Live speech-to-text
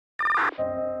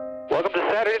Welcome to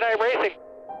Saturday Night Racing.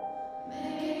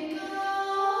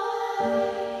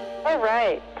 All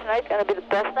right, tonight's going to be the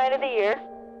best night of the year.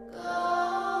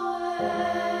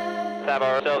 Let's have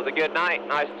ourselves a good night.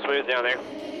 Nice and smooth down there.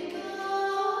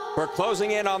 We're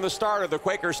closing in on the start of the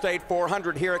Quaker State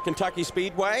 400 here at Kentucky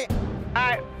Speedway. All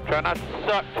right, try not to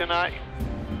suck tonight.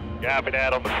 Happy to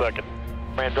add on the second.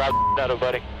 Man, drive out of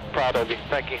buddy. Proud of you.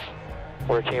 Thank you.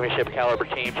 We're a championship caliber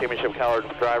team, championship caliber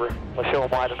driver. Let's show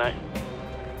them why tonight.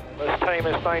 Let's tame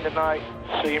this thing tonight.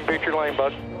 See you in picture lane,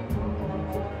 bud.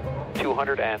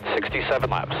 267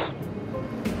 laps.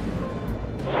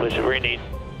 Switch it where you need.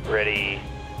 Ready,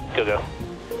 go.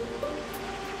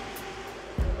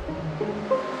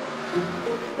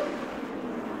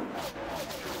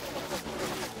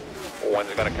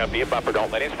 One's gonna come to you, bumper,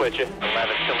 don't let him switch it.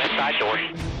 11 still inside door.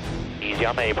 Easy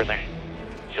on the apron there.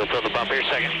 She'll throw the bumper here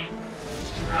second.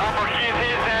 I'm gonna get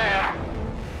his ass.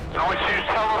 I want you to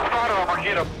tell the spotter I'm gonna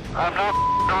get him. I'm not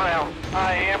around.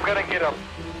 I am gonna get him.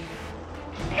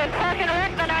 You could fucking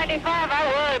wreck the 95,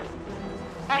 I would.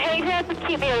 I hate him,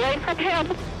 keep me away from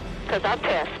him, because I'm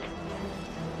pissed.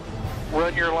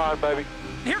 Run your line, baby.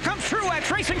 Here comes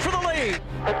Truex racing for the lead.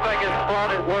 Looks like his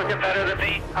squad is working better than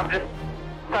me. I'm just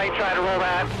trying to roll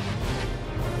that.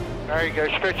 There you go,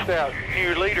 stretched out.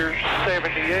 New leader,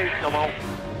 78, come on.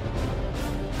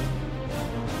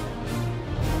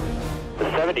 The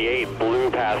 78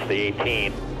 blew past the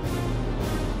 18.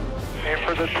 And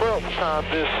for the 12th time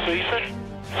this season,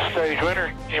 stage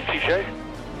winner, MTJ.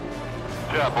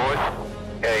 Good job, boys.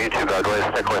 Yeah, you too, God, boys.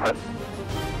 Stick with it.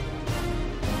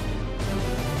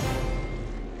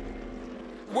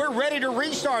 We're ready to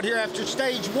restart here after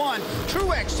stage one.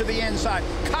 Truex to the inside.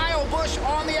 Kyle Busch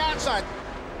on the outside.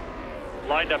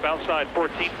 Lined up outside,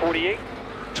 1448.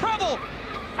 Trouble!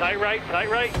 Tight right, tight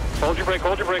right. Hold your brake,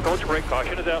 hold your brake, hold your brake.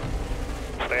 Caution is out.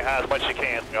 Stay high as much as you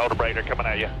can. The older brake are coming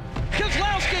at you.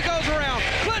 Kozlowski goes around.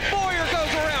 Clint Boyer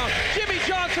goes around. Jimmy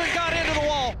Johnson got into the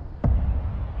wall.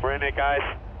 We're in it, guys.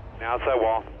 Now outside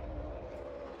wall.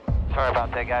 Sorry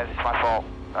about that, guys. It's my fault.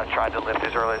 I tried to lift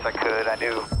as early as I could. I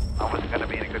knew I wasn't going to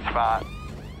be in a good spot.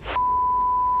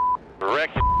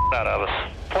 Wrecked the out of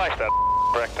us. Twice that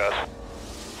wrecked us.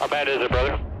 How bad is it,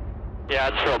 brother? Yeah,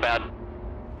 it's real bad. All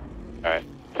right,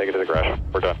 take it to the garage.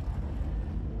 We're done.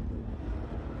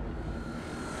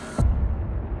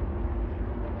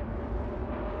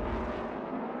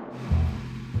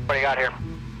 What do you got here?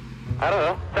 I don't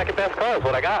know. Second best car is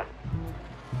what I got.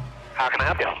 How can I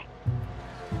help you?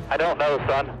 I don't know,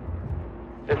 son.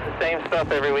 It's the same stuff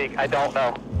every week. I don't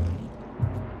know.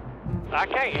 I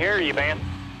can't hear you, man.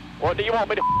 What do you want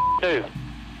me to do?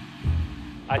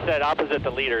 I said opposite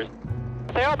the leaders.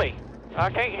 Tell me. I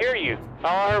can't hear you.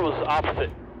 All I heard was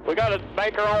opposite. We got to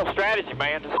make our own strategy,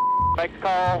 man. Just make a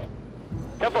call.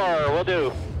 Come on, we'll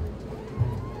do.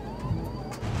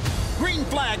 Green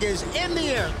flag is in the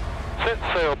air. Set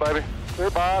sail, baby. They're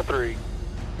by 3.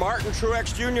 Martin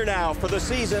Truex Jr. now for the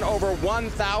season, over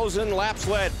 1,000 laps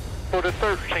led. For the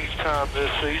 13th time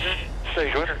this season,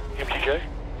 stage winner, MTJ.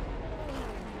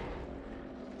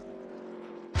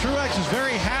 Truex is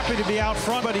very happy to be out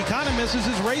front, but he kind of misses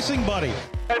his racing buddy.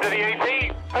 Into the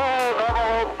 18.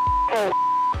 Oh,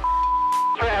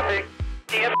 traffic.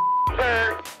 Can't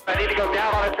turn. I need to go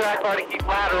down on the track bar to keep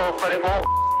lateral, but it won't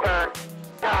turn.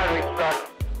 God, we suck.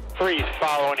 3's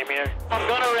following him here. I'm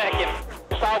gonna wreck him.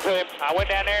 Stop him. I went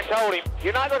down there and told him,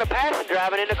 you're not gonna pass him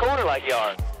driving in the corner like you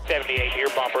are. 78 here,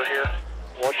 bumper here.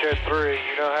 Watch that 3.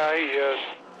 You know how he is.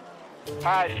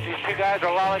 All right, these two guys are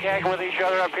lollygagging with each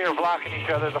other up here, blocking each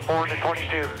other, the 4 and the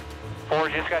 22. 4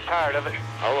 just got tired of it.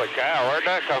 Holy cow, where'd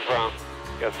that come from?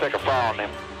 Got sick of following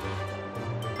him.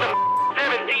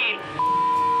 17.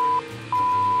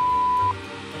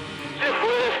 Just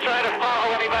Lewis trying to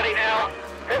follow anybody now.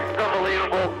 This is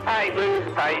unbelievable. Tight,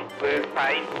 loose, tight,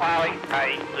 plowing,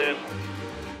 tight, loose.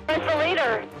 Where's the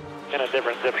leader? In a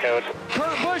different zip code.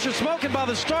 Kurt Busch is smoking by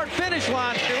the start-finish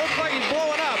line. It looks like he's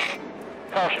blowing up.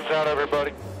 Caution's out,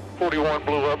 everybody. 41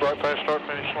 blew up right past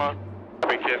start-finish line.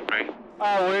 Be kidding me.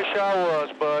 I wish I was,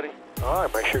 buddy. All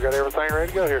right, make sure you got everything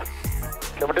ready to go here.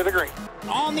 Coming to the green.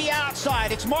 On the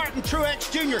outside, it's Martin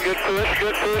Truex Jr. Good push,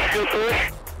 good push, good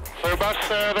push. They're about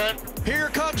 7. Here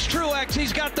comes Truex.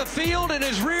 He's got the field in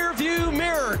his rear view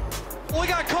mirror. We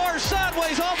got cars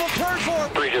sideways off of turn 4.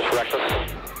 3 just wrecked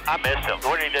us. I missed him.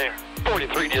 What did he do?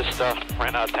 43 just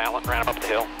ran out of talent, ran him up the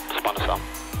hill, spun us up.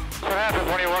 What happens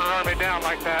when you want to run me down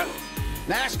like that?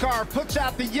 NASCAR puts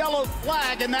out the yellow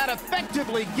flag, and that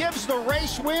effectively gives the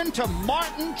race win to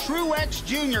Martin Truex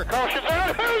Jr. Caution's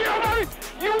out. Hell yeah, buddy.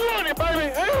 You won it,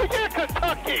 baby. Hell yeah,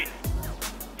 Kentucky.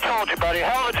 Told you, buddy.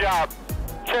 Hell of a job.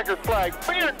 Checkered flag.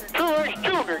 Martin Truex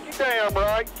Jr. You damn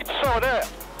I get some of that.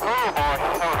 Oh, boy,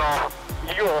 that was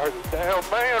awesome. You are the damn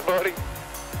man, buddy.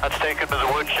 Let's take him to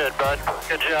the woodshed, bud.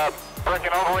 Good job.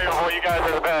 Freaking unbelievable. You guys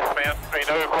are the best, man. I mean,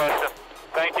 no question.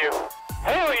 Thank you.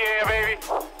 Hell yeah, baby.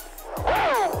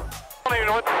 Woo! I don't even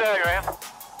know what to say, man.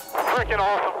 Freaking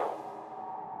awesome.